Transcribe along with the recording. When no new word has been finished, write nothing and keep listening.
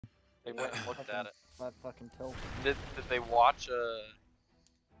They went and looked at it. That fucking tilt. Did they watch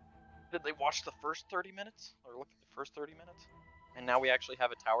Did they watch the first 30 minutes or look at the first 30 minutes? And now we actually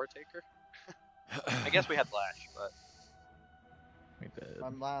have a tower taker. I guess we had Lash, but We did. My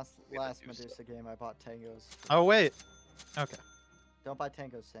last Medusa. Medusa game, I bought Tangos. Oh wait. Okay. Don't buy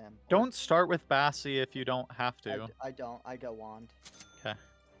Tangos, Sam. Don't start with Bassi if you don't have to. I don't. I go Wand. Okay.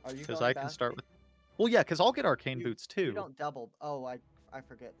 Are you Because going I can Bassi? start with. Well, yeah, because I'll get Arcane Boots too. You don't double. Oh, I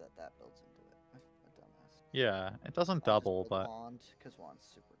forget that builds into it. I dumbass. Yeah, it doesn't I'll just double, build but Wand, because Wand's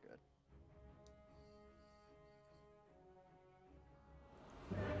super good.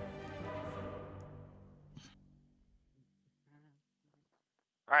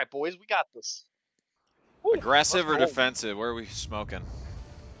 all right, boys, we got this. Woo, Aggressive or let's go. defensive? Where are we smoking?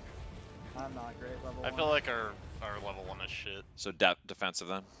 I'm not great level I 1. feel like our level 1 is shit, So defensive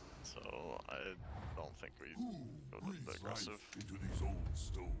then. so I don't think we go the aggressive.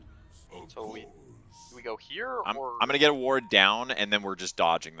 So we go here I'm or gonna get a ward down, and then we're just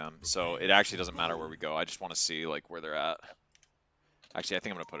dodging them. So it actually doesn't matter where we go. I just want to see like where they're at. Actually, I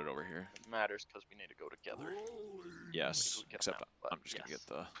think I'm gonna put it over here. it matters because we need to go together. Yes, We get except them out, but I'm just gonna yes.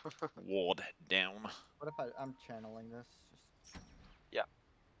 get the ward down. What if I'm channeling this? Just... Yeah.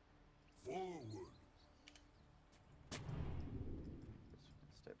 Forward.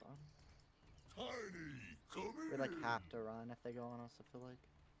 Stay bottom. We like have to run if they go on us, I feel like.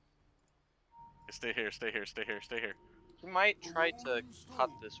 Stay here, stay here, stay here, stay here. He might try to cut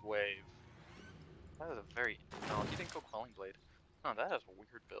this wave. That is a very no. He didn't go Quelling Blade. No, that is a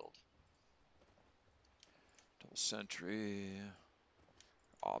weird build. Double sentry.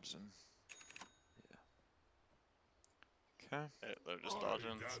 Obson. Yeah. Okay. Yeah, they're just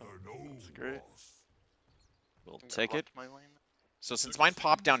dodging, so that's great. We'll Got take it. left my lane. So since mine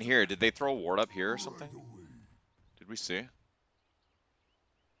popped down here, did they throw a ward up here or something? Did we see?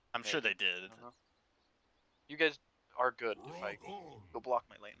 I'm sure they did. You guys are good if I go block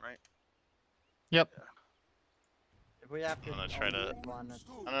my lane, right? Yep. If we have to I'm gonna try only to- pick one,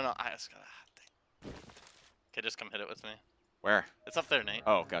 No, I just gotta. Okay, just come hit it with me. Where? It's up there, Nate.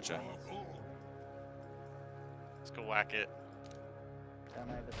 Oh, gotcha. Let's go whack it. then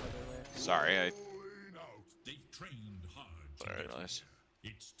I have a tether wave. Sorry, I They've trained hard to didn't get realize.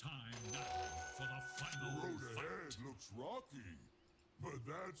 here. It's time now for the final fight. Looks rocky, but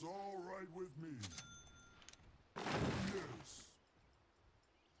that's all right with me. Yes,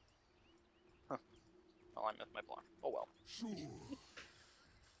 Oh, I missed my block. Oh well. sure.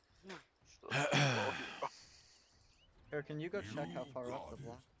 Here, can you go check how far up the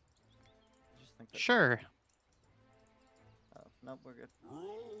block? I just think that... Sure. Oh, nope, we're good.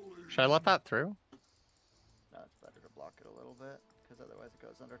 Should I let that through? No, it's better to block it a little bit, because otherwise it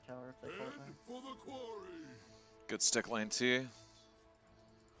goes under tower if they pull it back. For the quarry. Good stick lane too.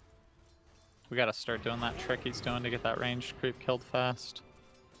 We gotta start doing that trick he's doing to get that ranged creep killed fast.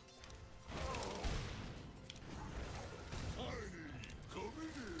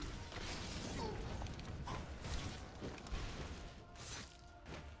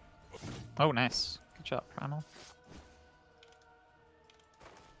 Oh, nice. Good job, Primal.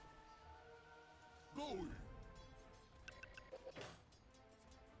 Going.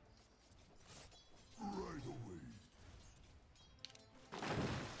 Right away.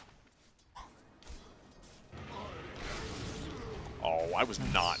 Oh, I was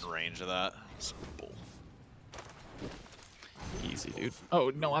not in range of that. Bull. Easy, dude.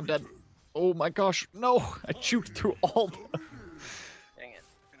 Oh, no, I'm dead. Oh my gosh, no! I juked through all the... Dang it.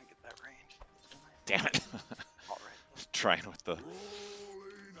 I'm gonna get that range. Damn it. Alright. Trying with the.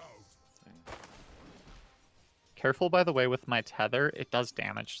 Careful, by the way, with my tether. It does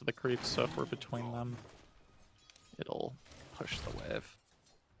damage to the creeps, so if we're between them, it'll push the wave.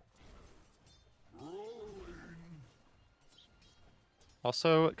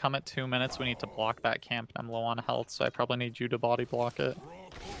 Also, come at 2 minutes, we need to block that camp, and I'm low on health, so I probably need you to body block it.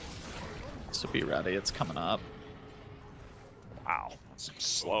 So be ready, it's coming up. Wow, that's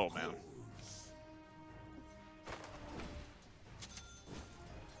slow, man.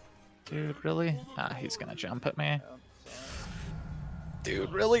 Dude, really? Ah, he's gonna jump at me. Oh, sorry.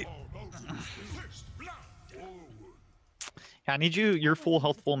 Dude, really? Yeah, I need you, you're full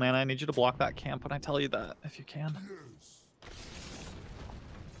health, full mana. I need you to block that camp when I tell you that, if you can.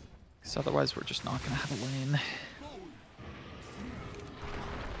 Because otherwise we're just not gonna have a lane.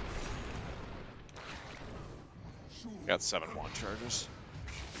 Got 7 1 charges.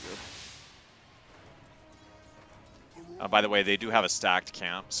 By the way, they do have a stacked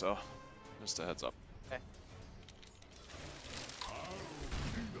camp, so just a heads up. Okay.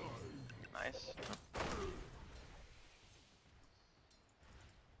 Nice.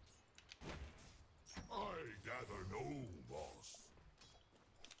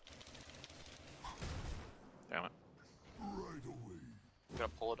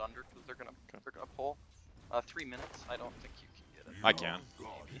 pull it under because they're gonna pull. 3 minutes. I don't think you can get it. I can.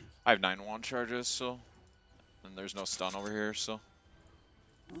 I have 9 wand charges, so. And there's no stun over here, so.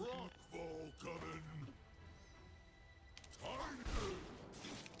 Rockfall coming.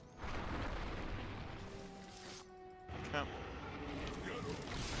 Okay.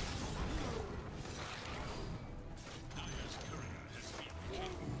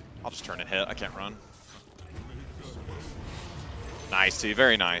 I'll just turn and hit. I can't run. Nice, T.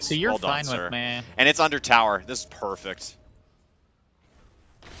 Very nice. So you're well done, fine sir. with me. And it's under tower. This is perfect.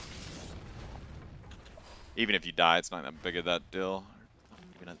 Even if you die, it's not that big of that deal. Not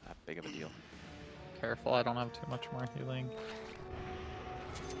even that big of a deal. Careful, I don't have too much more healing.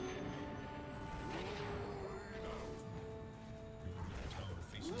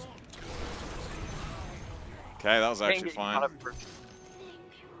 Okay, that was Can't actually get you fine. out of first.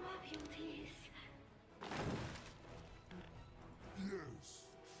 Yes.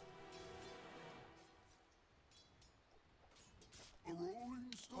 A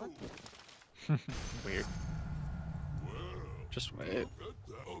rolling stone. Weird. Well, Just wait. look at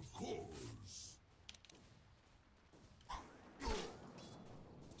that. Of course.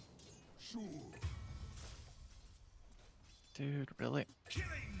 Sure. Dude, really?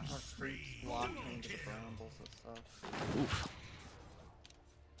 Our creeps walking into the brambles and stuff. Oof.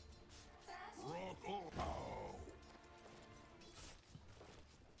 Rock on. Ow.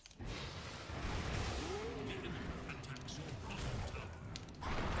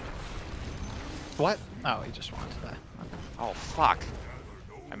 What? Oh, he just wanted that. Oh, fuck.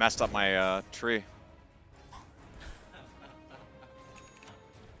 I messed up my tree.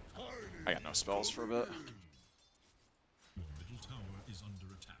 I got no spells for a bit. Your middle tower is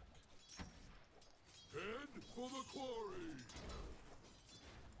under attack. Head for the quarry.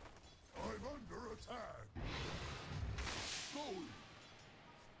 I'm under attack. Going.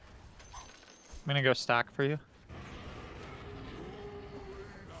 I'm gonna go stack for you.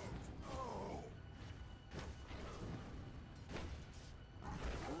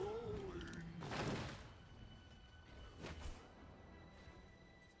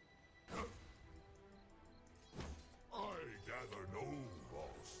 I gather no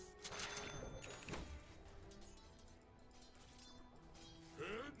loss.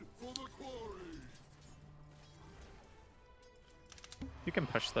 Head for the quarry. You can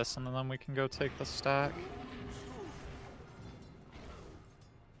push this and then we can go take the stack.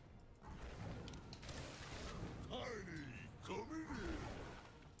 Tiny coming in.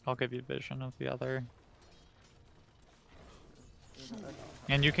 I'll give you vision of the other.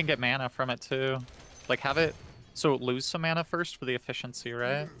 And you can get mana from it too. Like have it, so lose some mana first for the efficiency,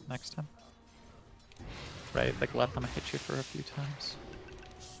 right? Next time. Right, like let them hit you for a few times.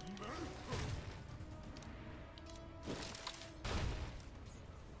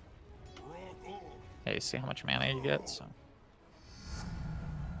 Rock on. Yeah, you see how much mana you get, so.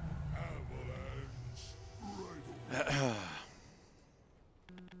 Avalanche. Right away.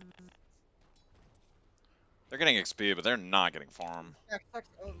 They're getting XP, but they're not getting farm.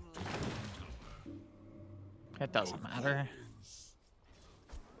 It doesn't matter.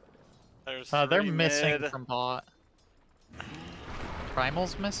 There's They're three missing mid. from bot.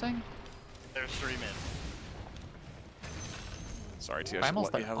 Primal's missing? There's 3 mid. Sorry, T. I should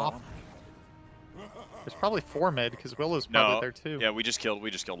Primal's let you the have that off. one. There's probably 4 mid, because Willow's probably No, there too. yeah, we just killed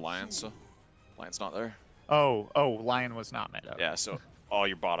Lion, so Lion's not there. Oh, Lion was not mid. Okay. Yeah, so all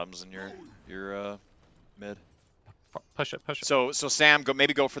your bottoms and your mid. Push it, push it. So Sam,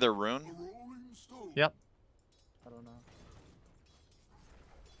 maybe go for their rune. A rolling stone. Yep. I don't know.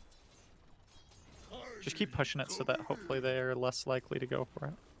 Just keep pushing it so that hopefully they are less likely to go for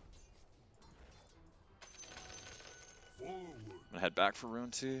it. Forward. I'm gonna head back for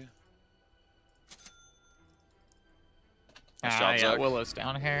rune T. Nice Ah, job, yeah, Zach. Willow's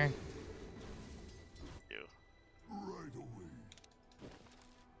down here. You. Right away.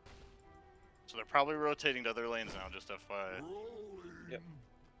 So they're probably rotating to other lanes now, just FYI. Rolling. Yep.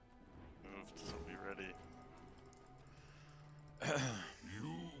 Moved, so be ready. You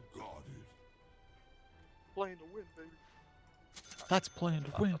got it. Playing to win, baby. That's playing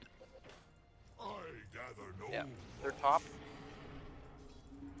to win. I gather no. Yeah. They're top.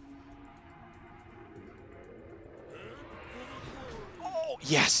 Oh,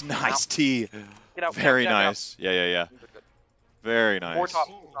 yes, nice T. Get out. Very get out, nice. Yeah. Get out. Good, good. Very More nice. top.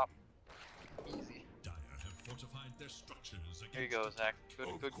 Top. Easy. Dire have fortified their structures against There you go, attack. Zach.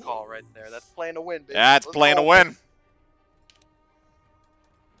 Good call right there. That's playing to win, baby. That's Let's playing to go. win.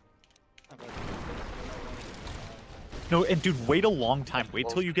 No, and dude, wait a long time. Wait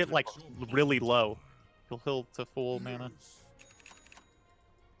till you get like really low. You'll heal to full mana.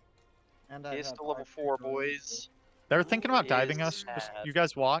 And It's have to level arc 4, control. boys. They're thinking about Is diving us. Just, bad. you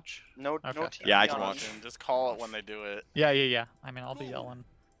guys watch. No, no Okay. TV Yeah, I can on watch. us. Just call it when they do it. Yeah. I mean, I'll be yelling.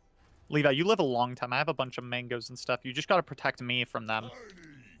 Levi, you live a long time. I have a bunch of mangoes and stuff. You just gotta protect me from them.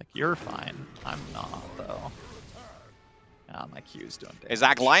 Like, you're fine. I'm not, though. My Q's doing damage. Hey,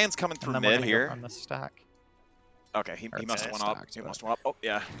 Zach, Lion's coming And through then we're mid gonna go here. from the stack. Okay, he Or must have it's went up. stacked, He but- must have went up. Oh,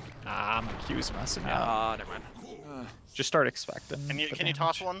 yeah. My Q's messing up. Ah, never mind. Just start expecting. Can you the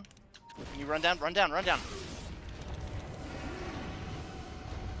toss damage. one? Can you run down? Run down. Run down.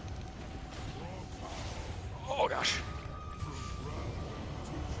 Oh, gosh.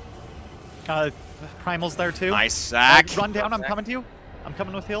 Primal's there too. Nice, Zach. Run down. I'm coming to you. I'm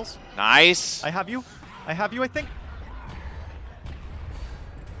coming with heals. Nice. I have you. I think.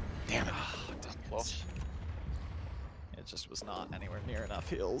 Damn it. Close. It just was not anywhere near enough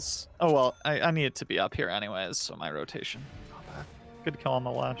heals. Oh well, I need it to be up here anyways, so my rotation. Good kill on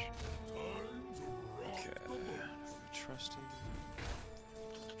the lash. Okay. Trusting.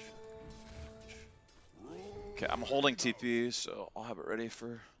 Okay, I'm holding TP, so I'll have it ready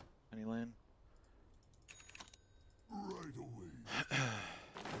for any lane. Right away.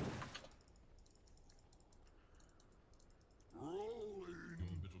 Rolling.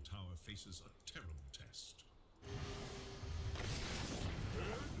 Your middle tower faces a terrible test. Head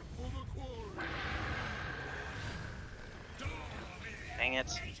for the quarry. Dang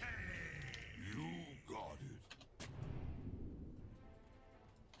it. You got it.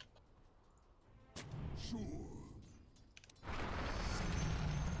 Sure.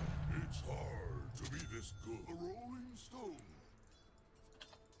 It's hard to be this good. A rolling stone.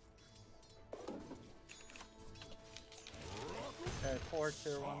 Okay, 4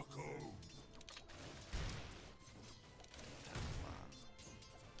 tier 1. Rocco.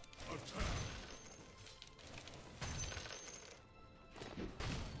 Attack.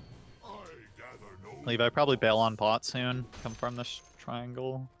 I gather no. Levi, probably bail on bot soon. Come from this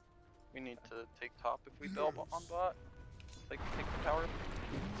triangle. We need to take top if we bail on bot. Like, take the tower.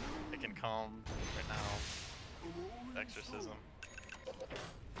 They can come right now. Exorcism.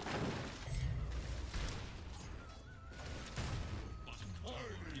 Bottom tower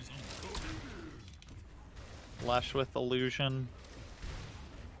is on. Lash with illusion.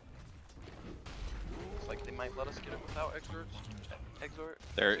 Looks like they might let us get it without exort.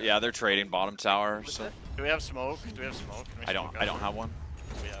 They're trading bottom tower, so Do we have smoke? Do we have smoke? Can we I don't smoke over? have one.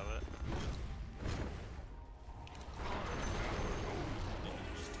 We have it.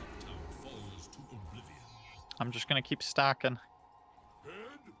 Tower falls to oblivion. I'm just gonna keep stacking. Head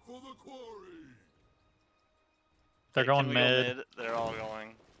for the quarry. They're Hey, can going we go mid. They're all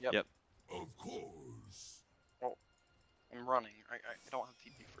going. Of course. I'm running. I don't have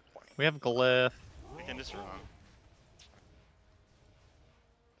TP for 20. We have glyph. We can just run.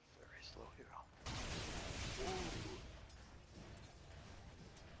 Very slow hero.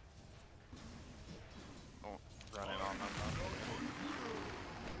 Don't run in on them.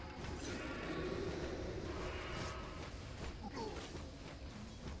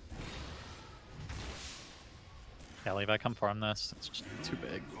 Yeah, Levi, come farm this. It's just too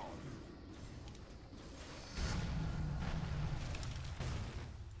big.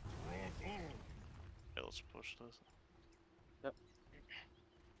 Okay, let's push this. You got it.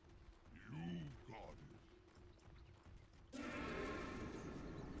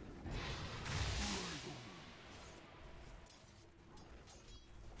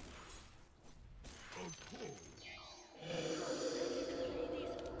 Of course.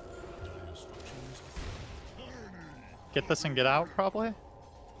 Get this and get out, probably.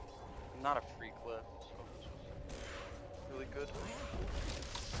 Not a free clip, so this was really good.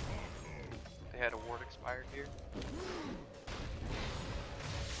 They had a ward expired here.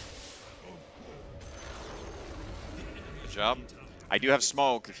 Good job. I do have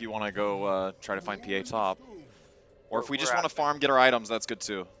smoke if you want to go try to find PA top. Or if we just We're want at to farm, get our items, that's good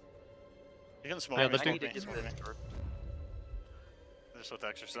too. You can smoke Yeah, me, let's I do need to smoke me, get smoke this me. first. Just with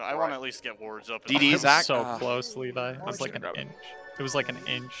exorcism. I want to at least get wards up. DD, It was Zach? so Ah. close, Levi. It I'm was just like gonna an grab it. inch. It was like an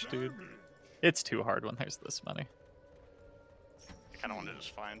inch, dude. It's too hard when there's this many. I kind of want to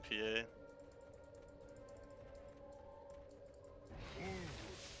just find PA.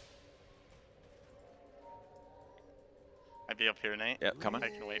 I'd be up here, Nate. Yep, coming. I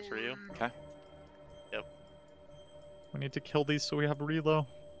can wait for you. Okay. We need to kill these so we have relo.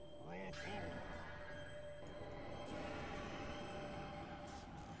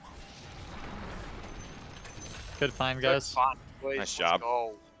 Good find, guys. Good find, boys. Nice Let's job.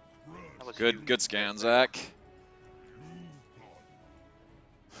 go. That was Good, huge. good scan, Zach.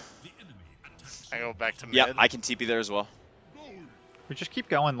 The enemy attacks. I go back to mid. Yeah, I can TP there as well. We just keep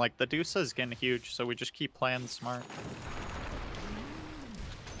going. Like, the Deuce is getting huge, so we just keep playing smart.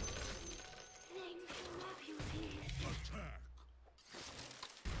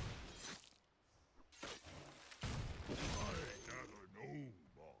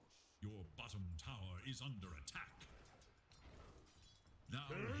 Your bottom tower is under attack. Now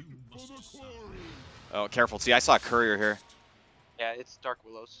you must decide. Oh, careful. See, I saw a courier here. Yeah, it's Dark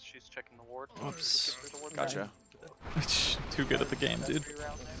Willows. She's checking the ward. Oops. Get rid of the ward Gotcha. Too good at the game, dude. Free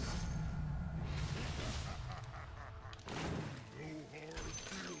round there.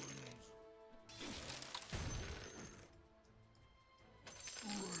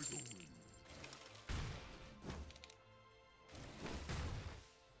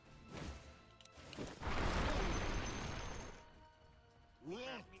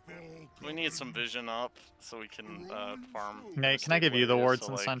 We need some vision up so we can farm. Nate, can I give you the Stability, wards so,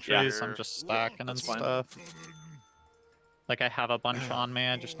 and like, sentries? here- I'm just stacking and that's fine. stuff. Like, I have a bunch on me.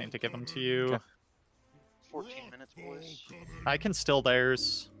 I just need to give them to you. Okay. 14 minutes, boys. I can steal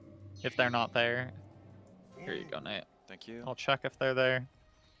theirs if they're not there. Here you go, Nate. Thank you. I'll check if they're there.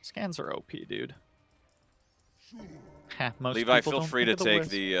 Scans are OP, dude. Ha, most Levi, people feel don't free to think of take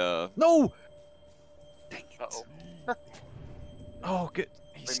Wisp. the. No! Dang it. Uh-oh. Oh, good.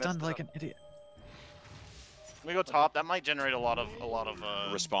 He's messed stunned it like up. an idiot. We go top. That might generate a lot of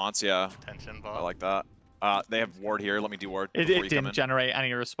Response, yeah. tension. I But like that. They have ward here. Let me do ward It before you come didn't in. generate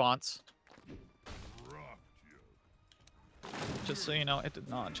any response. Just so you know, it did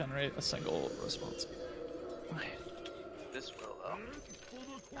not generate a single response. This will,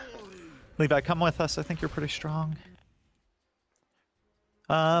 though. Levi, come with us. I think you're pretty strong.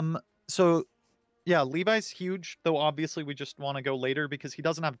 So yeah, Levi's huge, though obviously we just want to go later because he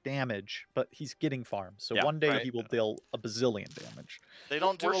doesn't have damage, but he's getting farm. So Yeah, one day right. he will deal a bazillion damage. they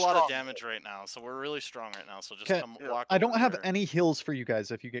don't do We're a lot of strong. damage right now, so we're really strong right now. So just 'Kay, come yeah. walk. I don't over have here. any heals for you guys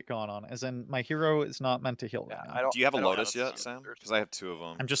if you get gone on. As in, my hero is not meant to heal right Yeah, now. I don't. Do you have a I don't Lotus have yet, the Sam? first- Because I have 2 of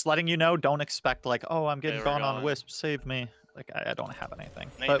them. I'm just letting you know, don't expect like, oh, I'm getting we're gone on going. Wisp, save me. Like, I don't have anything.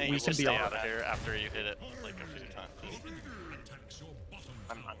 Nate, But Nate, we you can will be stay all out of right. here after you hit it like a few times. Attacks your bottom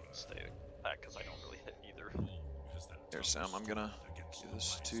I'm tower. not gonna stay back because I don't really hit either. Long has that Here, tower Sam, I'm gonna stood against do the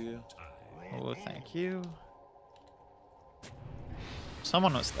this might to you. of time. Oh, thank you.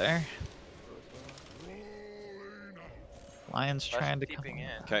 Someone was there. Lion's Less trying to come. peeping in.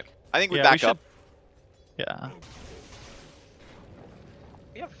 Okay. I think we Yeah, back should- up. Yeah.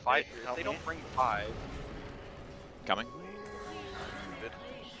 We have 5 Hey, here. If help they me. don't bring 5. Coming. Good.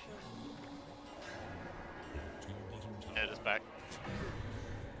 Your bottom tower Yeah, just back.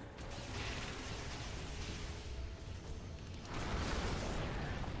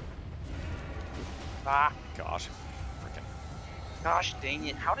 Ah, Gosh. Freaking. gosh dang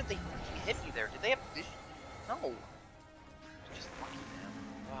it. How did they fucking hit me there? Did they have vision? No. It's just lucky,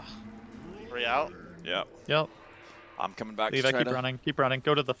 man. Ugh. Are you out? Yeah. Yep. I'm coming back Levi, to try keep to. running. Keep running.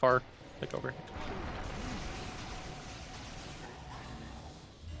 Go to the far. Take over.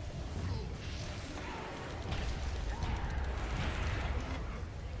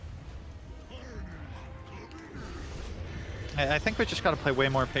 I think we just gotta play way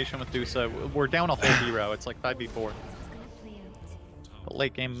more patient with Dusa. We're down a whole hero. It's like 5v4. But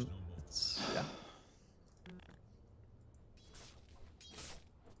late game, it's, yeah.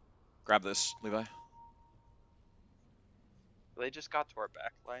 Grab this, Levi. They just got to our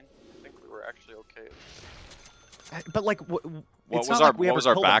back line. I think we were actually okay. But like, What it's was not our like we What ever was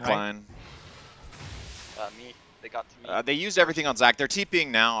our killed them, back right? line? Me. They got to me. They used everything on Zach. They're TPing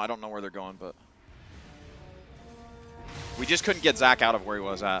now. I don't know where they're going, but we just couldn't get Zach out of where he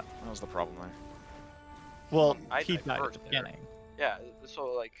was at. That was the problem there. Well, I he died died at first the there. beginning. Yeah,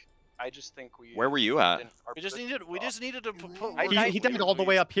 so like, I just think we. Where were you at? didn't- our We just position needed. We was just needed to put. I words died- up He died all the when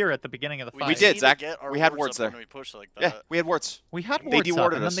way we- up here at the beginning of the We fight. We just did, need to Zach. get our We had wards wards up there. when we push like Yeah, that. we had wards. We had They wards up,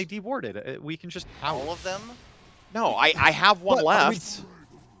 dewarded and then us. they dewarded it. We can just All out. of them. No, I have one But we- left.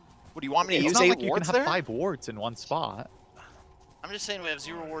 What do you want me to It's use not 8 like you can wards have there? 5 wards in one spot. I'm just saying we have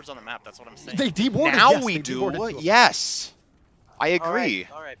 0 wards on the map. That's what I'm saying. They dewarded. Now yes, we they dewarded do. to 'em. Yes, I agree.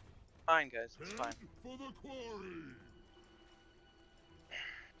 All right. Fine, guys. It's fine. For the quarry.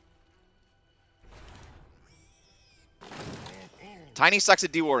 Tiny sucks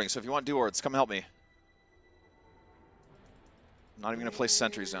at dewarding, so if you want dewards, come help me. I'm not even gonna place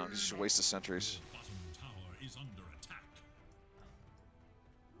sentries down because you should waste the sentries. bottom tower is under attack.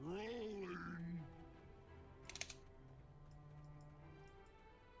 Rolling.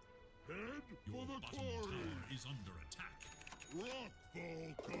 Head Your for the bottom quarry. tower is under attack.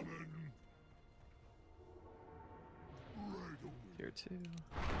 Rockfall coming. Right away. Tier 2.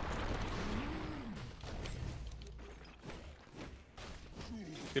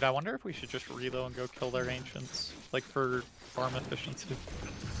 Dude, I wonder if we should just reload and go kill their ancients, like for farm efficiency.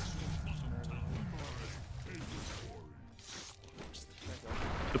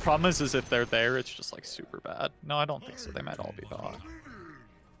 The problem is if they're there, it's just like super bad. No, I don't think so. They might all be bot.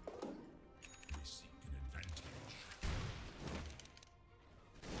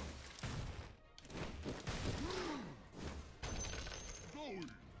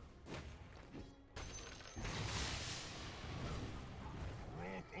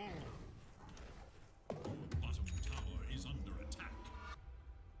 Bottom tower is under attack.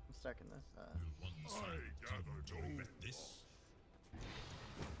 I'm stuck in this. Will one side attempt to prevent this?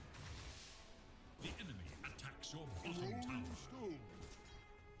 The enemy attacks your bottom tower.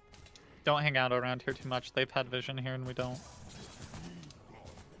 Don't hang out around here too much. They've had vision here and we don't.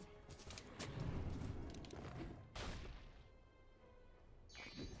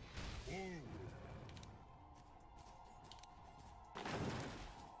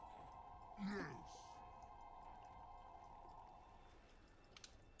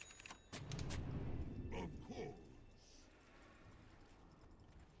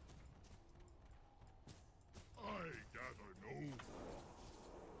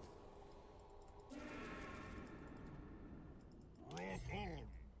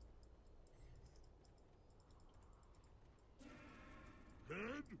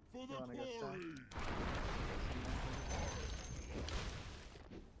 For the You wanna go quarry!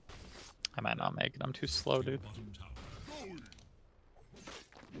 I might not make it. I'm too slow, dude. Bottom tower.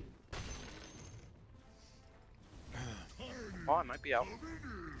 Oh, I might be out.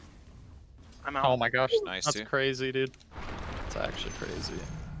 I'm out. Oh my gosh, Nice, that's too. crazy, dude. It's actually crazy.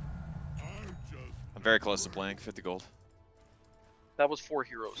 I'm very close to Blink, 50 gold. That was 4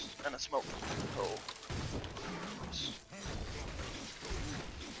 heroes and a smoke. So.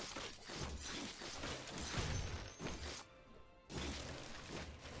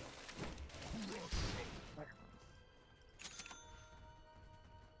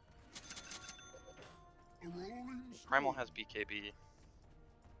 A rolling stone. Primal has BKB.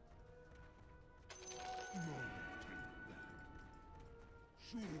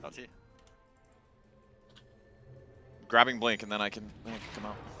 That's he. Grabbing Blink, and then I can come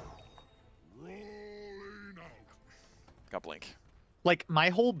out. Rolling out. Got Blink. Like, my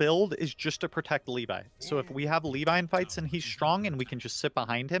whole build is just to protect Levi. So if we have Levi in fights and he's strong and we can just sit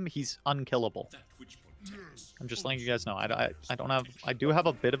behind him, he's unkillable. That which protects. I'm just letting you guys know. I don't have... I do have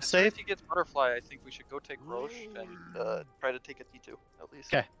a bit of As soon as save. he gets Butterfly, I think we should go take Roche and try to take a D2 at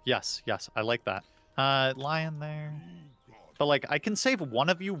least. Okay, yes, I like that. Lion there. But, like, I can save one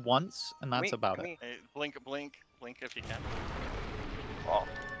of you once, and that's about it. Hey, blink if you can. Oh,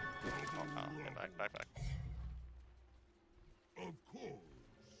 Oh, okay, back. Of course.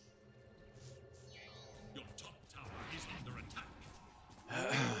 Your top tower is under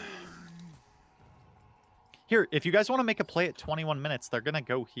attack. Here, if you guys want to make a play at 21 minutes, they're going to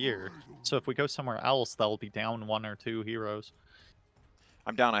go here. So if we go somewhere else, they'll be down 1 or 2 heroes.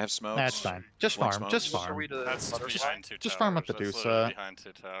 I'm down, I have smokes. That's fine. Just Blink farm, smokes. just Are farm. we to That's Butterfly? behind 2 towers. just farm up the That's Deuce, literally behind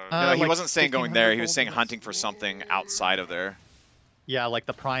 2 towers. Uh, No, he like wasn't saying going 1500 there, he was gold saying minutes. hunting for something outside of there. Yeah, like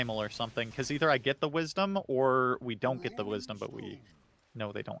the primal or something. Because either I get the wisdom or we don't get the wisdom, but we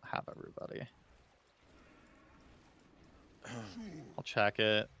know they don't have everybody. I'll check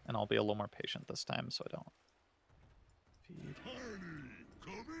it, and I'll be a little more patient this time so I don't feed. Tiny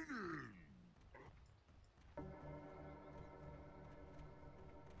coming in.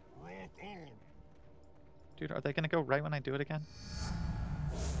 Rock on. Dude, are they going to go right when I do it again?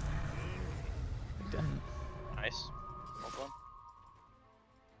 They didn't. Nice. Well done.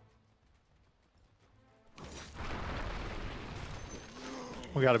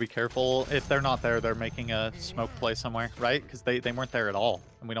 We gotta be careful. If they're not there, they're making a smoke play somewhere, right? Because they weren't there at all,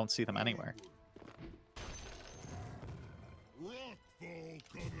 and we don't see them anywhere. Rockfall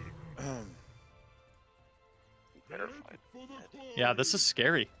coming. Better Head fight. for the quarry. Yeah, this is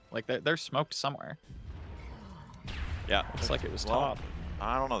scary. Like, they're smoked somewhere. Yeah. Looks like it was Well, top.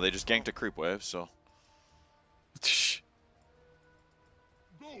 I don't know, they just ganked a creep wave, so.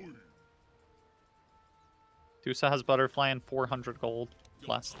 Going. Dusa has Butterfly and 400 gold.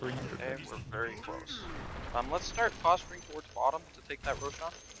 Last 300. Okay, we're very close. Let's start posturing towards bottom to take that Roshan.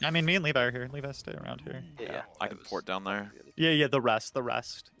 I mean, me and Levi are here. Levi, stay around here. Yeah, I can port down there. Yeah, the rest.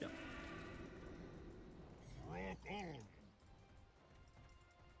 Yeah. Rock on.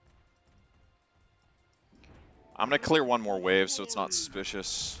 I'm gonna clear one more wave so it's not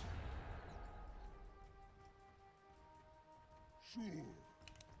suspicious. Sure.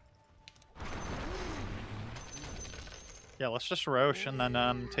 Yeah, let's just Roche and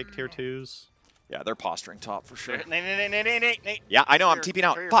then take tier 2s. Yeah, they're posturing top for sure. Nate. Yeah, I know. I'm Clear, TPing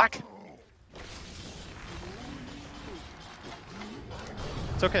out. clear your Fuck.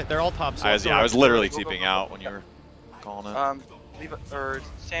 It's okay. They're all top. So I I'll was, go yeah, I right was to literally Go, go, TPing go, out go. when you were calling it. Leave it, or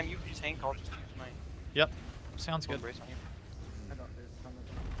Sam, you tank. I'll just use my Yep. Sounds good. brace on you. I don't do a ton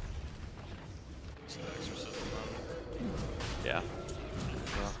of Some exorcism. Yeah.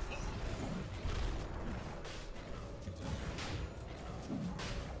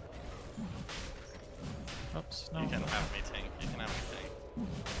 Oops. No. You can have me tank. You can have me tank.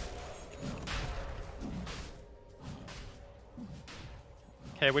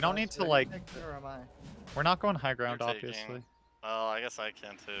 Okay, we don't need to like. Or am I? We're not going high ground, You're obviously. taking- Well, I guess I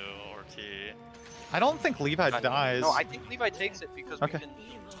can too, or T. I don't think Levi dies. No, I think Levi takes it because Okay. we can.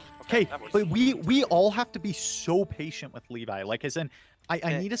 Okay, that works. but we all have to be so patient with Levi. Like, as in,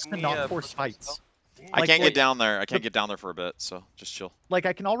 I need us Can to we, not push force this fights. I Like, can't like- get down there. I can't get down there for a bit, so just chill. Like,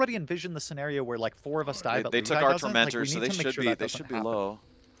 I can already envision the scenario where like 4 of us die, but They Levi took our doesn't. Like, we tormentors, so need they to make should sure be that they doesn't should be happen. low.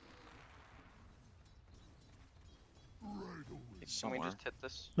 Can we Somewhere. just hit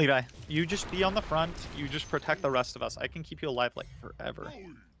this? Levi, you just be on the front. You just protect the rest of us. I can keep you alive like forever.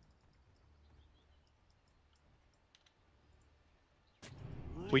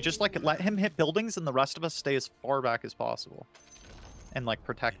 We just like let him hit buildings, and the rest of us stay as far back as possible, and like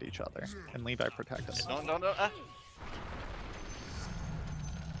protect each other. And Levi protect us. Don't.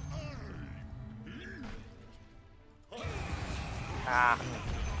 Ah.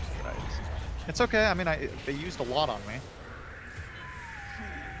 It's okay. I mean, they used a lot on me.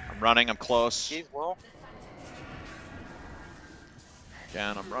 I'm running. I'm close. He's low.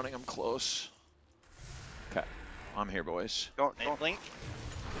 Again, I'm running. I'm close. Okay, I'm here, boys. Don't. Nate, blink.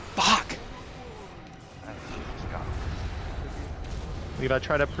 Fuck. Ah, Jesus God. Levi,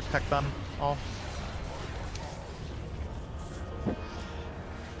 try to protect them all.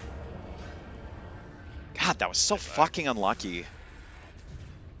 God, that was so fucking unlucky.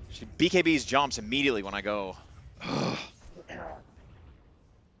 She BKB's jumps immediately when I go.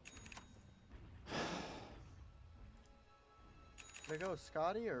 Should I go with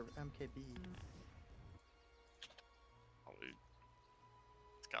Scotty or MKB? Probably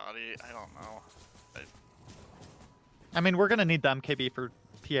Scotty. I don't know. I mean, we're gonna need the MKB for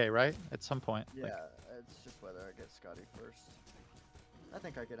PA, right? At some point. Yeah, Like, it's just whether I get Scotty first. I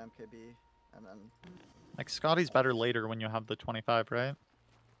think I get MKB, and then like Scotty's better later when you have the 25, right?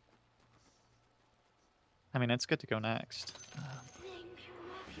 I mean, it's good to go next.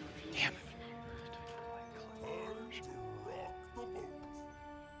 Damn it.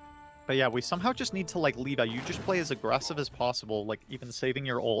 But yeah, we somehow just need to like Levi. You just play as aggressive as possible, like even saving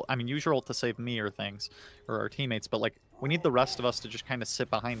your ult. I mean, use your ult to save me or things, or our teammates. But like, we need the rest of us to just kind of sit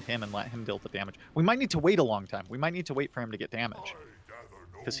behind him and let him deal the damage. We might need to wait a long time. We might need to wait for him to get damage,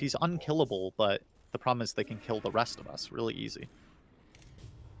 because he's unkillable. But the problem is they can kill the rest of us really easy.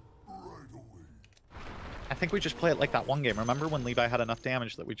 I think we just play it like that one game. Remember when Levi had enough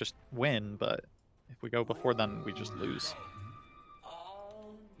damage that we just win, but if we go before then, we just lose.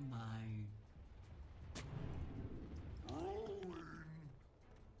 All mine.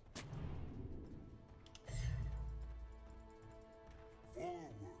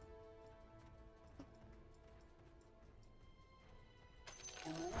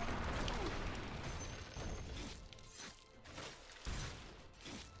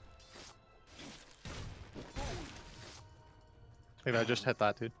 Levi, just hit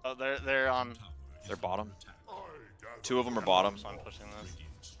that, dude. Oh, they're on. They're bottom. 2 of them are bottom. So I'm pushing this.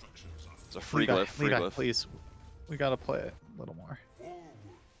 It's a free Levi, glyph. Free Levi, glyph. please. We gotta play it a little more.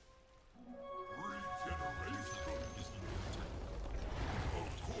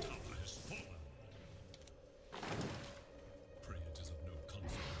 Pray it is of no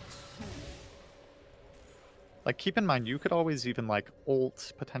consequence. Like, keep in mind, you could always even, like,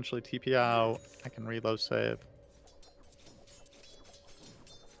 ult, potentially TP out. I can reload save.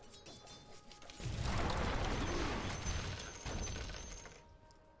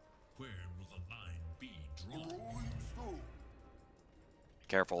 Where will the line be drawn?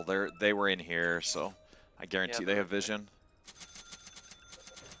 Careful. They were in here, so I guarantee they have vision.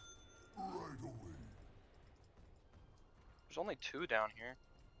 There's only 2 down here.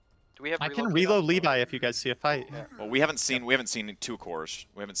 Do we have? I can kit reload on? Levi if you guys see a fight. Yeah. Well, we haven't seen 2 cores.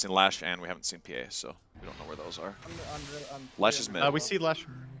 We haven't seen Lash and we haven't seen PA, so we don't know where those are. I'm Lesh is mid. We see Lesh. I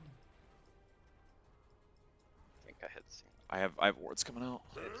think I had seen. I have wards coming out.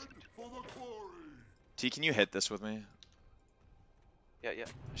 T, can you hit this with me? Yeah. I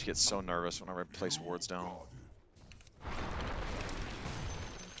just get so nervous whenever I place wards down.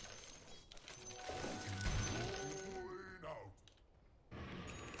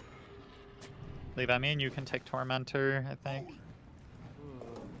 Levi, me and you can take Tormentor, I think.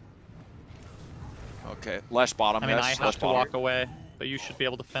 Okay, Lesh bottom. I mean, guys. I Lesh have to bottom. walk away, but you should be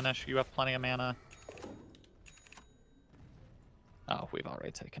able to finish. You have plenty of mana. Oh, we've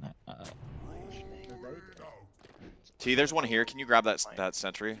already taken it. T, there's one here. Can you grab that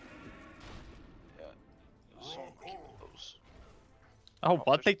sentry? Yeah. So much of those. Oh, Oh,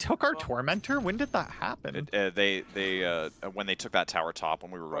 what? They there's took our one. Tormentor? When did that happen? When they took that tower top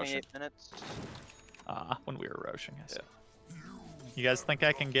when we were rushing. 28 minutes. When we were rushing, I see. You guys think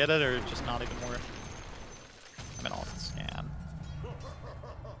I can get it, or just not even worth? I mean, I'll scan.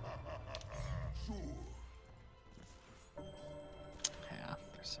 Yeah,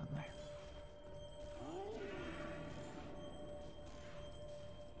 there's some there.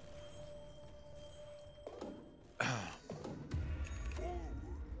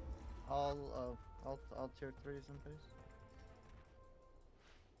 All tier 3s in base.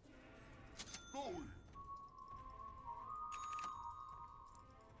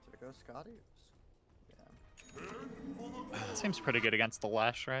 Should I go Scotty? Yeah. Seems pretty good against the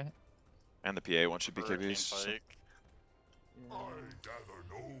Lash, right? And the PA one should be Hurricane KBs. Pike. Yeah. I gather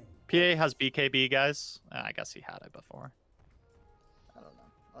no. PA has BKB, guys. I guess he had it before. I don't know.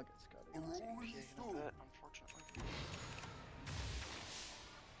 I'll get Scotty. A rolling PA stone. that, unfortunately.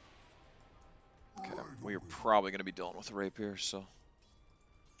 Okay, we are probably going to be dealing with a rapier, so have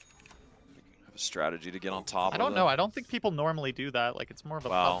a strategy to get on top. I of don't it. know. I don't think people normally do that. Like, it's more of a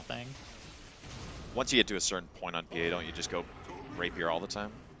Wow. pub thing. Once you get to a certain point on PA, don't you just go rapier all the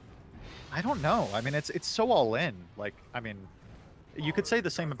time? I don't know. I mean, it's so all in. Like, I mean, you could say the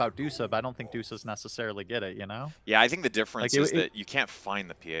same about Dusa, but I don't think Dusas necessarily get it, you know? Yeah, I think the difference Like, is that you can't find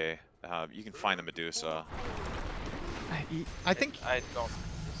the PA. You can find the Medusa. I think... I don't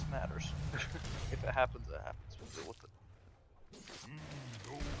think this matters. If it happens, it happens. We'll deal with it.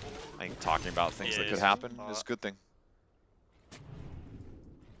 I think talking about things that Yeah, could it's happen not- is a good thing.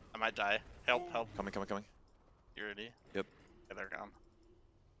 I might die. Help, help. Coming, coming, coming. You ready? Yep. Yeah, they're gone.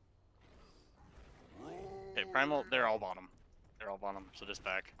 Okay, Primal, they're all bottom. They're all bottom, so just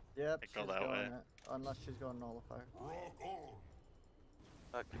back. Yep, Like, she's go that going way. it. Unless she's going Nullifier. Rock on.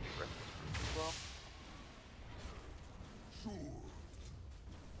 That could be right as well. Sure.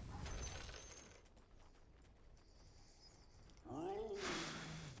 Roll.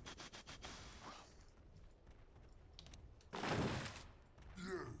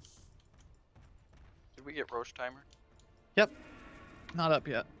 Yes. Did we get Roche timer? Yep. Not up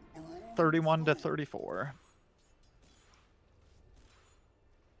yet. 31 to 34.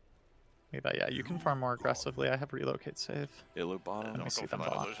 Maybe, yeah, you can farm more aggressively. I have relocate save. Illu I bottom. me don't see go for them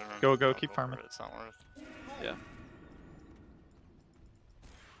that bot. illusion rune. Go, Don't keep for farming. it, It's not worth. Yeah.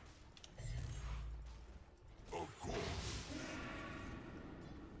 Of course.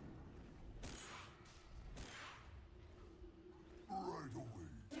 Right away.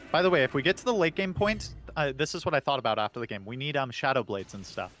 By the way, if we get to the late game point, this is what I thought about after the game. We need Shadow Blades and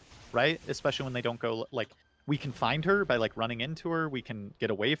stuff, right? Especially when they don't go, like, we can find her by, like, running into her. We can get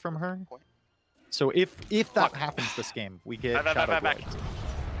away from her. So if that happens this game, we get Shadow back. Blades.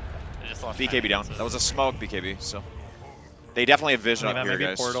 I just lost BKB down. finances. That was a smoke BKB, so. They definitely have vision Maybe up here, maybe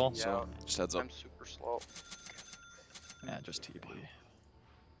guys. portal. So, just heads up. I'm super slow. Yeah, just TP.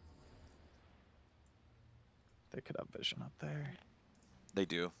 They could have vision up there. They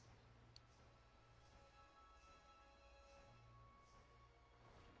do.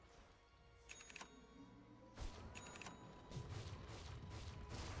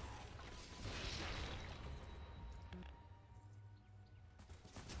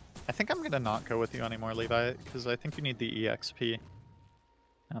 I think I'm going to not go with you anymore, Levi, because I think you need the EXP.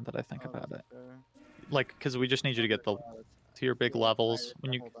 Now that I think about it. Like, because we just need you to get to your big levels.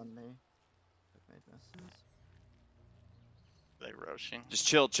 When you Hold on me. It made no sense. They rushing. Just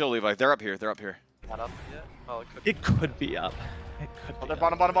chill, Levi. They're up here. They're up here. Not up yet? Well, it could It could be up. It could Oh, be they're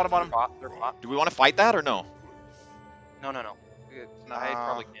up. bottom. They're bot. Do we want to fight that or no? No. I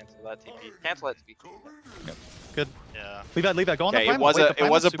probably cancel that TP. Cancel that TP. Good. Yeah. Levi, go on the Okay, primal. it was Wait, the a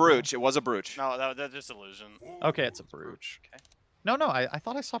primal's super- brooch. It was a brooch. No, that's just illusion. Okay, it's a brooch. Okay. No, I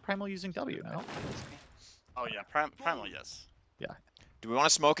thought I saw primal using W, no? Oh yeah, Primal, yes. Do we want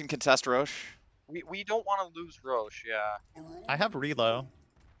to smoke and contest Roche? We don't want to lose Roche, yeah. I have relo.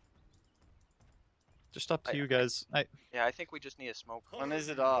 Just up to you guys. Yeah, I think we just need a smoke. When is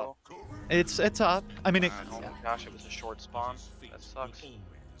it up? It's up. I mean, Oh my gosh, it was a short spawn. That sucks. We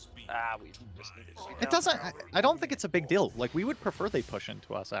just need to it doesn't. I don't think it's a big deal. Like, we would prefer they push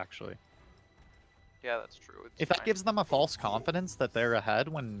into us, actually. Yeah, that's true. It's If that fine. gives them a false confidence that they're ahead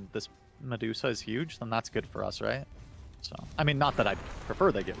when this Medusa is huge, then that's good for us, right? So, I mean, not that I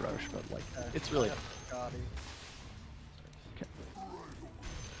prefer they get Roche, but like, it's really. Scotty. Okay.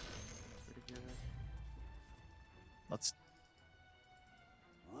 Pretty good. Let's.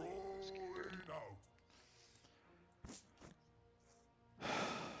 Rolling out.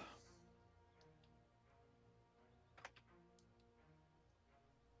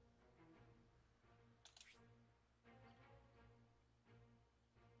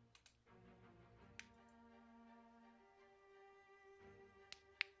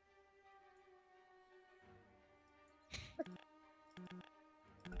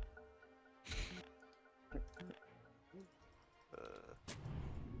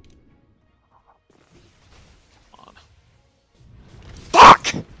 On.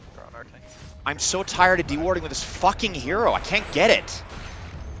 Fuck! They're on our tank. I'm so tired of dewarding with this fucking hero. I can't get it.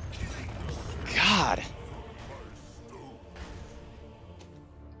 God.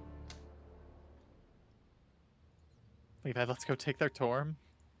 Levi, let's go take their Torm.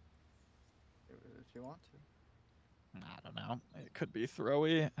 If you want to. I don't know. It could be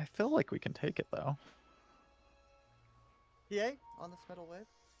throwy. I feel like we can take it though. PA on this middle wave.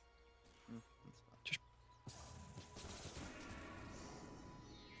 That's fine.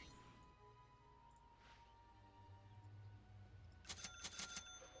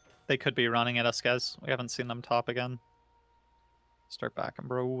 They could be running at us, guys. We haven't seen them top again. Start backing,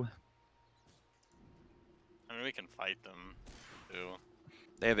 bro. I mean, we can fight them, too.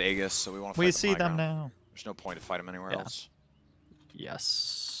 They have Aegis, so we want to fight We them see high them ground. now. There's no point to fight them anywhere Yeah. else.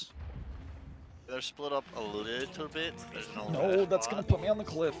 Yes. They're split up a little bit. There's no. No, that's gonna put me on the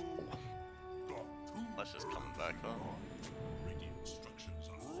cliff. Let's just come back though. Radiant structures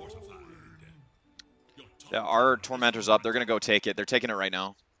are fortified. Your top Yeah, our Tormentor's up. They're gonna go take it. They're taking it right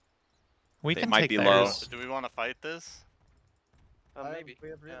now. We They can might take be theirs. Do we want to fight this? Maybe. We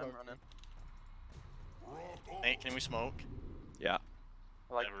have Yeah, I'm reload. running. Nate, can we smoke? Yeah.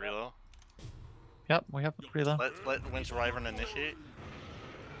 I like Have a that. reload. Yep, we have reload. Let Winter Wyvern initiate.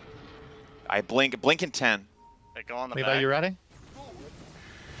 I blink in 10. Okay, go on the Levi, back. you ready?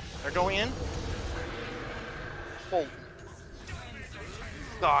 They're going in. Oh.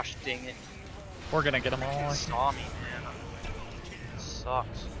 Gosh dang it. We're gonna get them all. He saw me, man.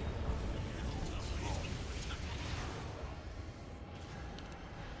 Sucks.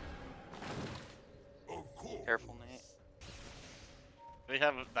 Of course. Careful, Nate. Do we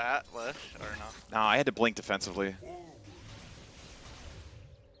have that left or no? No, I had to blink defensively.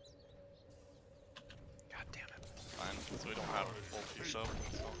 God damn it. Fine, because we don't have full push up.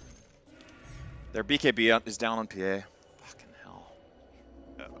 So. Their BKB is down on PA. Fucking hell.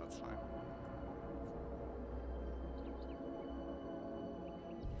 Yeah, that's fine.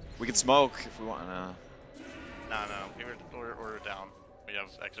 We can smoke if we want. No, we're down. We have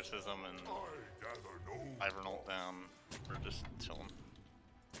Exorcism and I gather no. Ivernolt down. We're just chilling.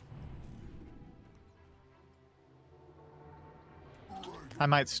 I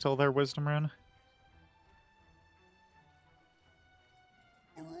might steal their Wisdom Rune.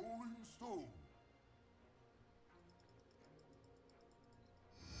 A rolling stone.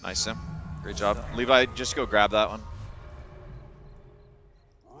 Nice, Sim. Great job. Levi, just go grab that one.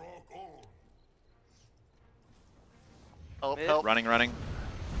 Rock on. Help, Mid. help. Running. I'm running.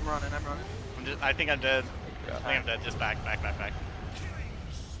 I think I'm dead. I think I'm dead. Just back.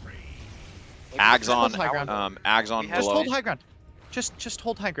 Ags on. Hold high ground. Ags on We have- Just below. hold high ground. Just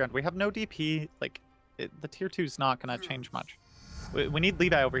hold high ground. We have no DP. Like, the tier 2's not gonna change much. We need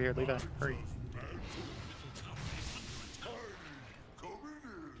Levi over here. Levi, hurry.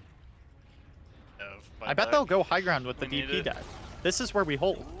 I bet they'll go high ground with the We need DP it. guy. This is where we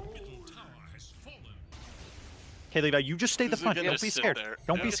hold. middle tower has fallen. Okay, Levi, you just stay the This is front. gonna Don't be sit scared. there.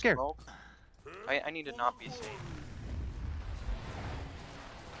 Don't Yeah. be Just scared. smoke. I need to not be safe.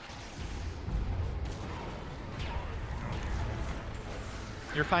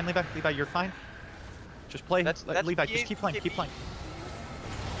 You're fine, Levi. Levi, you're fine. Just play. That's Levi, PA just keep playing. Keep playing.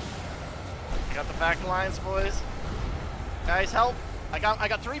 Got the back lines, boys. Guys, help! I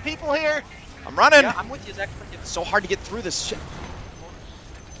got 3 people here. I'm running. Yeah, I'm with you, Zach. It's so hard to get through this shit.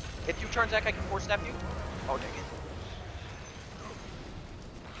 If you turn Zach, I can force step you. Oh, dang it.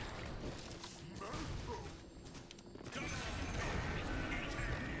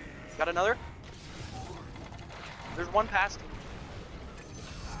 Got another? There's one past.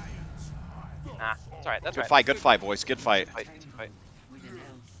 Nah, it's alright. That's Good right. fight. Good fight, boys. Good fight. Fight.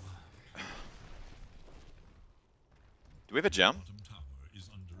 Do we have a gem? Bottom tower is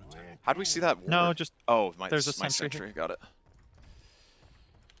under attack. How do we see that? Ward? No, just Oh, there's a my sentry here. sentry. Got it.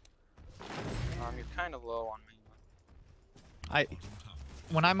 You're kind of low on me.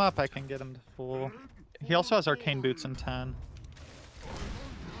 when I'm up, I can get him to full. He also has arcane boots in 10.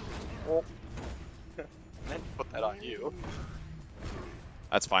 Well, I meant to put that on you.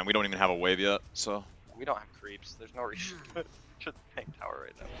 That's fine. We don't even have a wave yet, so. We don't have creeps. There's no reason to tank tower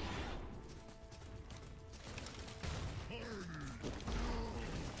right now.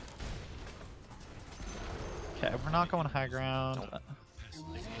 Okay, we're not going high ground.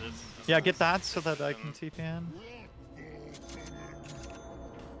 Yeah, get that so that I can TP in.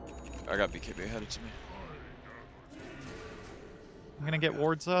 I got BKB headed to me. I'm gonna get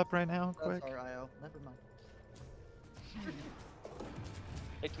wards up right now, quick. That's our IO. Never mind.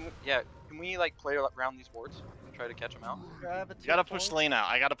 Hey, can we like play around these wards and try to catch them out? Grab a You gotta 2-4. push lane out.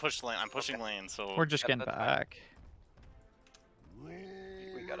 I gotta push lane. I'm pushing lane, so. We're just Yeah, getting that's fine. back.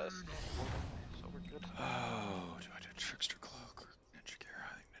 We got us, so we're good. Oh, do I do Trickster Cloak or Ninja Gear?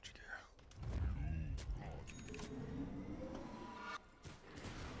 I think Ninja Gear.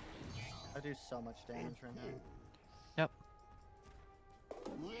 I do so much damage right now. Yep.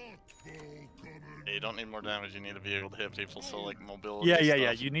 Yeah, you don't need more damage. You need to be able to hit people. So like mobility. Yeah.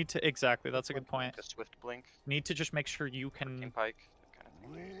 stuff. You need to exactly. That's a good point. A swift blink, Need to just make sure you King can pike, that kind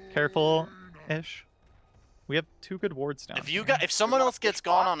of thing. careful-ish. We have 2 good wards down. If you here. got, if someone else gets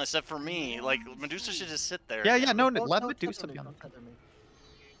gone on except for me, like Medusa should just sit there. Yeah, no, Don't- let don't Medusa tether me, be on don't the. tether me.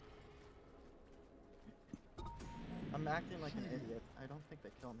 I'm acting like an idiot. I don't think they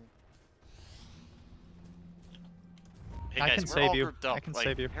kill me. Hey I guys, can we're save all you. grouped up, I can like,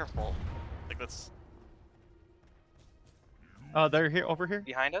 save you. Careful. Like that's. Oh, they're here, over here.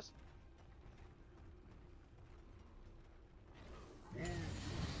 Behind us?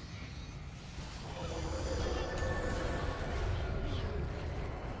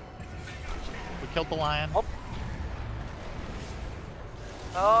 We killed the lion. Oh.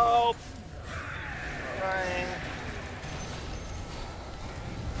 Oh! Trying.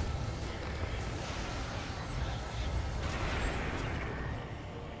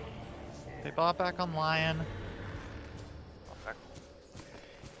 They bought back on lion. Okay.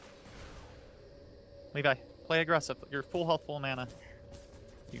 Levi, play aggressive. You're full health, full mana.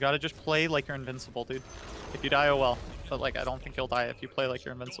 You gotta just play like you're invincible, dude. If you die, oh well. But like, I don't think you'll die if you play like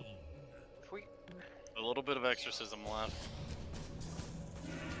you're invincible. If we A little bit of exorcism left.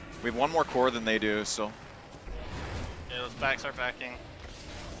 We have 1 more core than they do, so. Yeah, those backs are backing.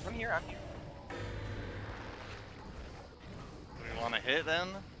 I'm here. Do we want to hit then?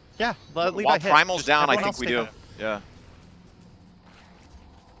 Yeah, Levi While hit. Primal's Just down, I everyone think else we take do. it. Yeah.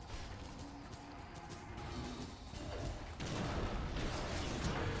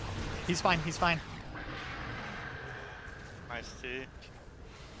 He's fine, he's fine. Nice T.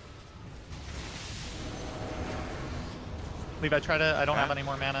 Levi, try to. I don't have Okay. any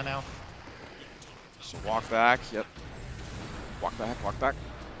more mana now. So walk back. Yep. Walk back. Walk back.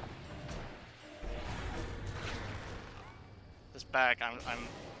 This back, I'm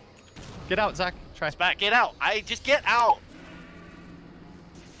Get out, Zach. Try. this back. Get out! I just get out!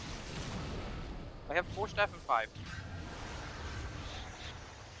 I have 4 staff and 5.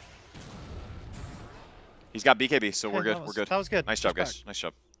 He's got BKB, so we're Okay, good. that We're was- good. That was good. Nice job, He's guys. back. Nice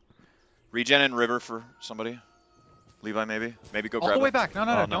job. Regen and River for somebody. Levi, maybe. Maybe go All grab the way it. back. No,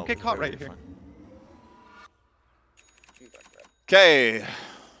 Oh, don't get caught right you're here. fine. Okay.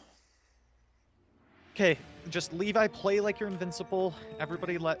 Okay, just Levi, play like you're invincible.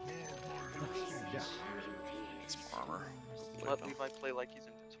 Everybody let. Yeah. It's armor. Let Levi play like he's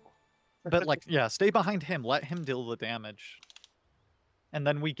invincible. But like, yeah, stay behind him. Let him deal the damage. And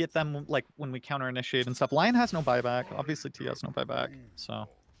then we get them like when we counter initiate and stuff. Lion has no buyback. Obviously, T has no buyback. So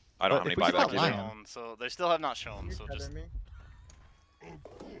I don't But have if any we get buyback that either. Lion- Shown, so they still have not shown, You so tether just me?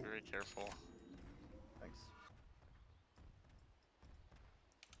 very careful. Thanks.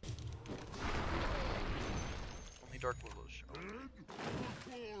 Only Dark Willow's shown.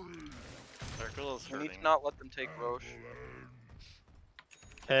 Circle is We need hurting. to not let them take Roche.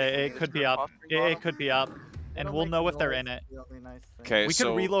 okay, it could be up. It could be up, and It'll we'll make know if they're noise, in it. the only nice thing. Okay, We so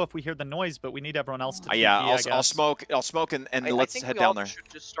could reload if we hear the noise, but we need everyone else to. TP, yeah, I I'll guess. smoke. I'll smoke and I let's think head we all down there. should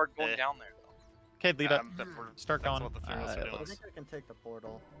just start going Eh. down there. Though. Okay, lead up. We're- Start that's going. what the three of us are doing. I think I can take the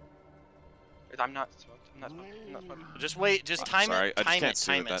portal. I'm not smoked. I'm not smoked. I'm not smoked. Just wait, just I'm time sorry, it, I just time can't it,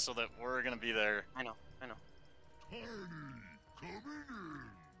 see time with it, that. so that we're gonna be there. I know. I know. Tiny, coming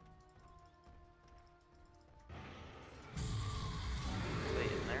Stay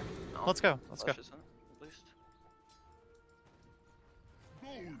in there. No. Let's go. Let's go. Flash isn't, at least.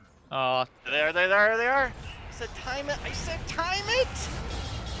 in. There they are. I said time it. I said time it.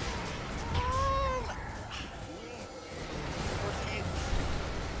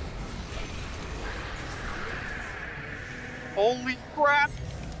 Holy crap!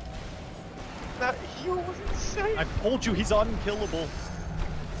 That heal was insane. I told you he's unkillable.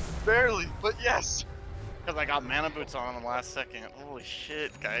 Barely, but yes. Because I got mana boots on him the last second. Holy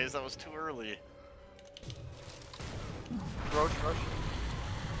shit, guys, that was too early. Roach rush.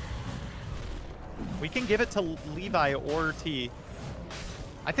 We can give it to Levi or T.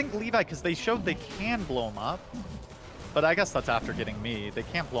 I think Levi, because they showed they can blow him up. But I guess that's after getting me. They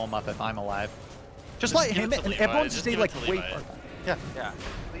can't blow him up if I'm alive. Just let give him it to and Levi. everyone Just stay give it like to way Levi. far back. Yeah. Yeah.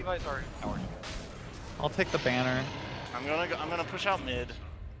 Levi's already powered. I'll take the banner. I'm gonna push out mid.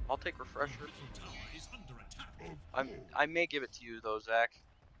 I'll take refresher. I may give it to you though, Zach.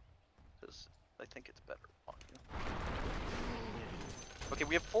 Because I think it's better on you. Okay,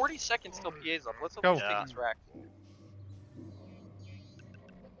 we have 40 seconds till PA's up. Let's at Go. least take this rack.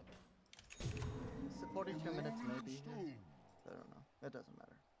 Is it 42 minutes maybe? I don't know. It doesn't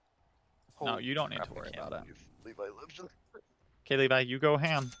matter. No, Holy you don't need crap, to I worry can't about it. believe Levi lives in. Okay, Levi, you go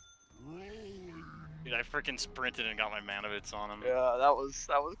ham. Dude, I freaking sprinted and got my mana boots on him. Yeah, that was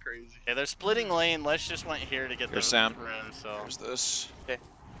crazy. Okay, they're splitting lane. Let's just went here to get Here's the Sam. rune, so. There's this. Okay.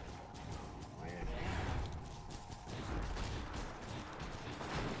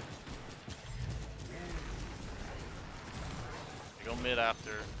 I go mid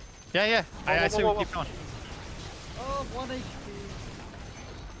after. Yeah, yeah. I whoa, say whoa, we whoa. keep going. Oh, 1 HP.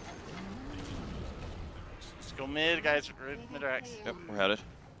 Let's go mid, guys. Mid Rex. Yep, we're headed.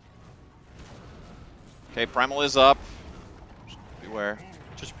 Okay, Primal is up. Just beware.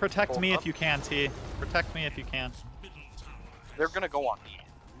 Just protect Hold me up. if you can, T. Protect me if you can. They're gonna go on me.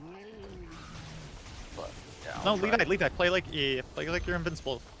 But yeah. No, I'll try. Levi, play like play like you're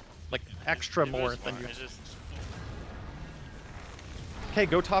invincible. Like extra It more was than fine, you. it's just- Okay,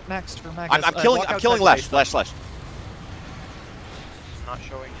 go top next for Magus. I'm killing. walk I'm outside killing the Lesh. base. Lesh. Lesh. Not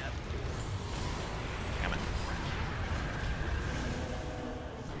showing yet. Damn it.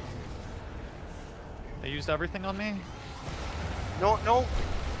 They used everything on me. No, no.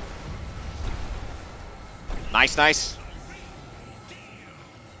 Nice. Nice.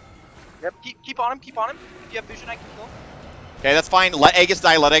 Yep. Keep on him. Keep on him. If you have vision, I can kill him. Okay, that's fine. Let Aegis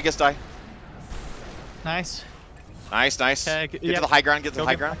die. Let Aegis die. Nice. Nice. Nice. Okay, Get yep. to the high ground. Get to the Go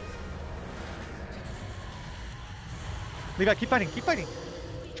high get- ground. Levi, keep fighting. Keep fighting.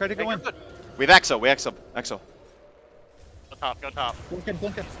 Try to Hey, go you're in. good. We have Exo. We have Exo. Exo. Go top, go top. Blink it,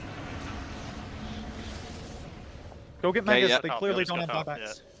 blink it. Go get Okay, Magus. yeah. They Top, clearly let's don't go have top,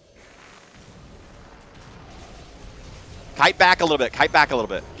 buybacks. Kite back a little bit. Kite back a little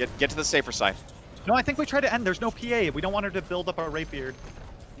bit. Get to the safer side. No, I think we try to end. There's no PA. We don't want her to build up our rapier.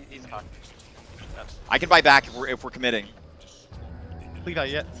 He's hot. I can buy back if we're committing. Levi,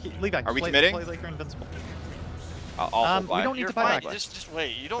 yeah. Levi, Are we play, committing? Play like you're invincible. I'll hold we by. don't need You're to buy fine. back. Just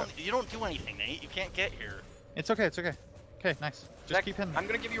wait. You don't do anything, Nate. You can't get here. It's okay. It's okay. Okay, nice. Just Zach, keep hitting. I'm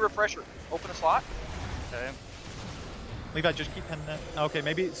gonna give you a refresher. Open a slot. Okay. Levi, just keep hitting it. Okay,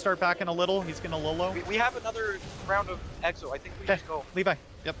 maybe start backing a little. He's gonna Lolo. We have another round of Exo. I think we Okay, just go. Levi.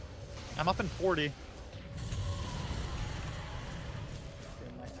 Yep. I'm up in 40.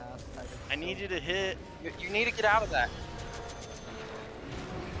 Getting my ass tied to I need you to hit. You need to get out of that.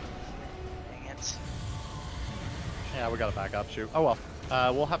 Dang it. Yeah, we gotta back up. Shoot. Oh well.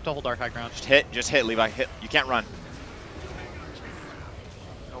 We'll have to hold our high ground. Just hit, Levi. Hit. You can't run.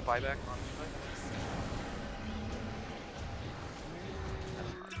 No buyback on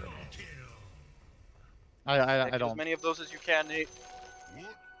I Take as don't. many of those as you can, Nate. Nate,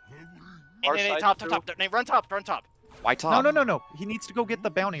 Our Nate, side top, through. top, top. Nate, run top, run top. Why top? No. He needs to go get the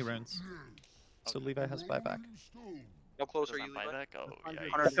bounty runes. So Levi has buyback. How close Does are that you, buy Levi? back? Oh,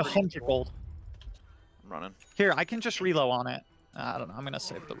 yeah. 100 gold. I'm running. Here, I can just reload on it. I don't know. I'm gonna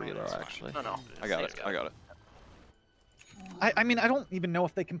save the reload actually. No. I got it. I got it. I mean, I don't even know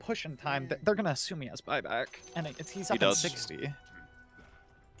if they can push in time. They're gonna assume he has buyback, and he's He up in does. 60. Okay,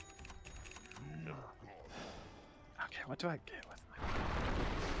 what do I get with my?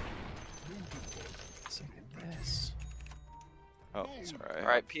 Let's look at this. Oh, sorry.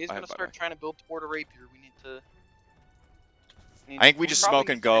 Alright, P is I gonna have start buyback. trying to build toward a rapier. We need to. I think we just probably smoke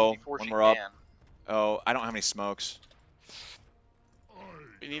and need to end go before when she we're up. can. Oh, I don't have any smokes.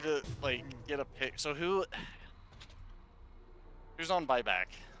 We need to, like, get a pick. So who's on buyback?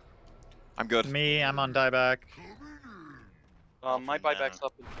 I'm good. Me, I'm on dieback. My buyback's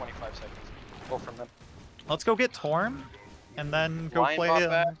up in 25 seconds. Go from them. Let's go get Torm, and then go Lion play. bought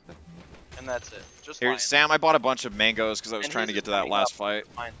back. And that's it. Just Here, Lion. Sam, I bought a bunch of mangoes because I was And trying his to get is to that coming last up. fight.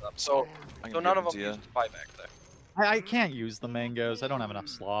 Line's up. So I can so give none of them them to used you. buyback there. I can't use the mangoes. I don't have enough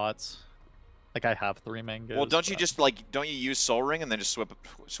slots. Like I have 3 mangoes. Well, don't you but- just like don't you use Soul Ring and then just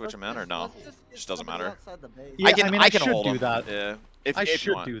switch them in, or no? Let's Just doesn't somebody matter. outside the base. Yeah, I I can should hold do them. that. Yeah. If I if you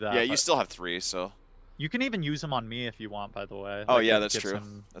should want. do that, Yeah, you but- still have 3, so. You can even use them on me if you want, by the way. Oh Like, yeah, it that's gives true.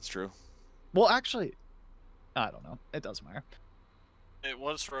 him- That's true. Well, actually, I don't know. It doesn't matter. It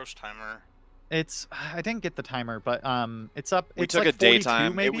was roast timer. It's I didn't get the timer, but it's up. We It's took like a 42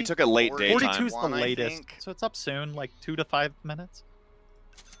 daytime. maybe. We took a late 42 daytime. 42 is the one, I latest, think. so it's up soon, like 2 to 5 minutes.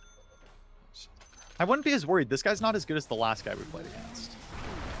 I wouldn't be as worried. This guy's not as good as the last guy we played against.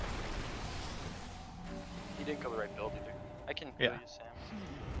 He didn't go the right build either. I can Yeah. heal you, Sam.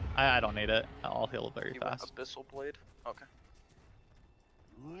 I don't need it. I'll heal very You want fast. Abyssal Blade? Okay.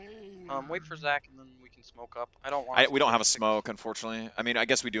 Wait for Zach and then we can smoke up. I don't want. We don't have a smoke, unfortunately. I mean, I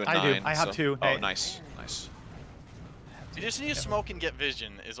guess we do a I do. 9. I have so- 2. Oh, Hey. nice, nice. You just need to smoke and get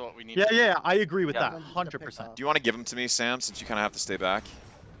vision is what we need. Yeah, to do. yeah, I agree with Yeah. that. 100%. Do you want to give them to me, Sam, since you kind of have to stay back?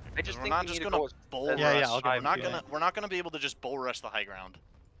 I just We're think not we just need to gonna go as bull as Yeah, rush. yeah, I'll give we're him not to gonna we're not gonna be able to just bull rush the high ground.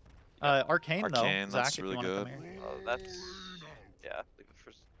 Arcane, Arcane, though. that's Zach, really if you good. want to come here. Oh, that's yeah. Leave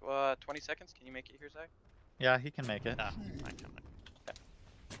it for 20 seconds. Can you make it here, Zach? Yeah, he can make it. Yeah, I can.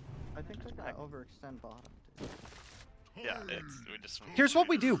 I think they're gonna overextend bottom. Dude. Yeah, we just. Here's what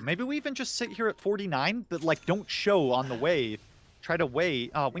we do. Maybe we even just sit here at 49, but like don't show on the wave. Try to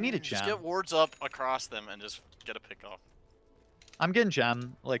wait. Oh, we need a Just gem. get wards up across them and just get a pick off. I'm getting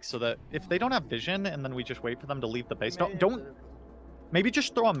gem, like so that if they don't have vision and then we just wait for them to leave the base. Don't. Maybe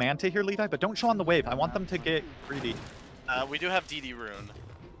just throw a manta here, Levi, but don't show on the wave. I want them to get greedy. We do have DD rune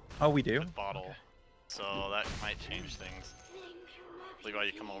Oh, we do. with bottle, so that might change things. Levi,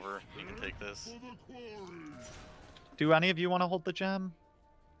 you come over. You can take this. Do any of you want to hold the gem?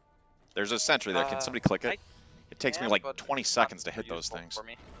 There's a sentry there. Can somebody click it? It takes me Yeah, like but 20 it's seconds to not hit those useful things. for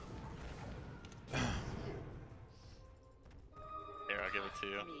me. Here, I'll give it to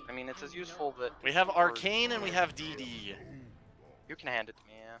you. I mean, it's as useful, but We have arcane and we have DD. you can hand it to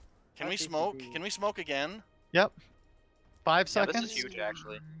me. Yeah. Can we That's smoke? DD. Can we smoke again? Yep. 5 Yeah, seconds. this is huge,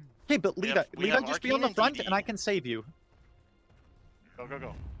 actually. Hey, but We Levi, have- we Levi, have just be on the Arcane and front DD. and I can save you. Go, go,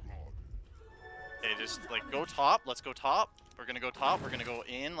 go. Okay, just like go top. Let's go top. We're gonna go top. We're gonna go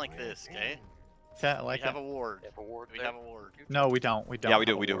in like this. Okay. Yeah, I like We have it. a ward. They have a ward We there. have a ward. No, we don't. We don't. Yeah, we have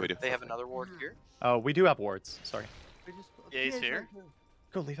do. a We do. ward. We do. They have another ward here. Oh, we do have wards. Sorry. We just, Yeah, he's PA's here. right here.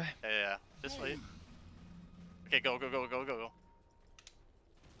 Go, Levi. Yeah. This way. Okay, go, go, go, go, go, go.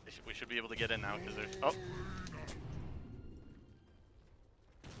 We should be able to get in now because there's. Oh.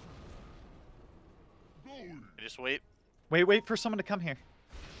 Just wait. Wait for someone to come here.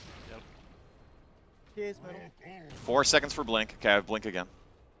 PA's middle. 4 seconds for blink. Okay, I have blink again.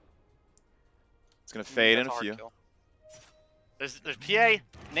 It's gonna fade in That's a hard few. kill. There's PA.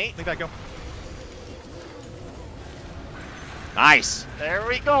 Nate. Levi, go. Nice. There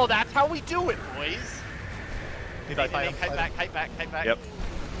we go. That's how we do it, boys. Levi, Nate, fight him. Nate, kite fight back, him. kite back, kite back. Yep.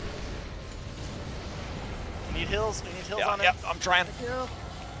 We need hills. We need hills Yeah, on yep, it. I'm trying. Thank you.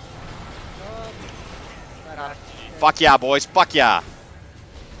 Right on. Fuck yeah, boys. Fuck yeah.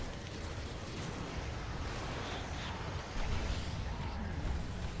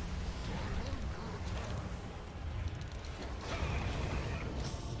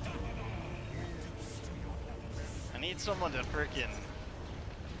 I need someone to frickin'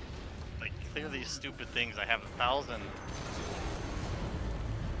 like clear these stupid things. I have 1,000.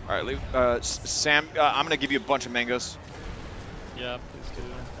 All right, Sam. I'm gonna give you a bunch of mangoes. Yeah, please do.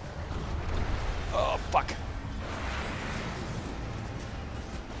 Oh fuck.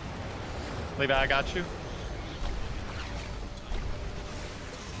 Levi, I got you.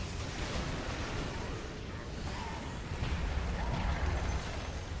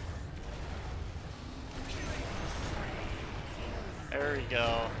 There we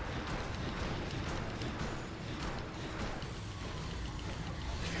go.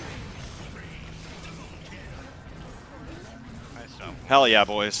 Nice job. Hell yeah,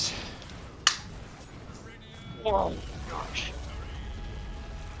 boys. Oh gosh.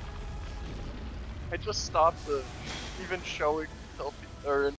 I just stopped the even showing healthy or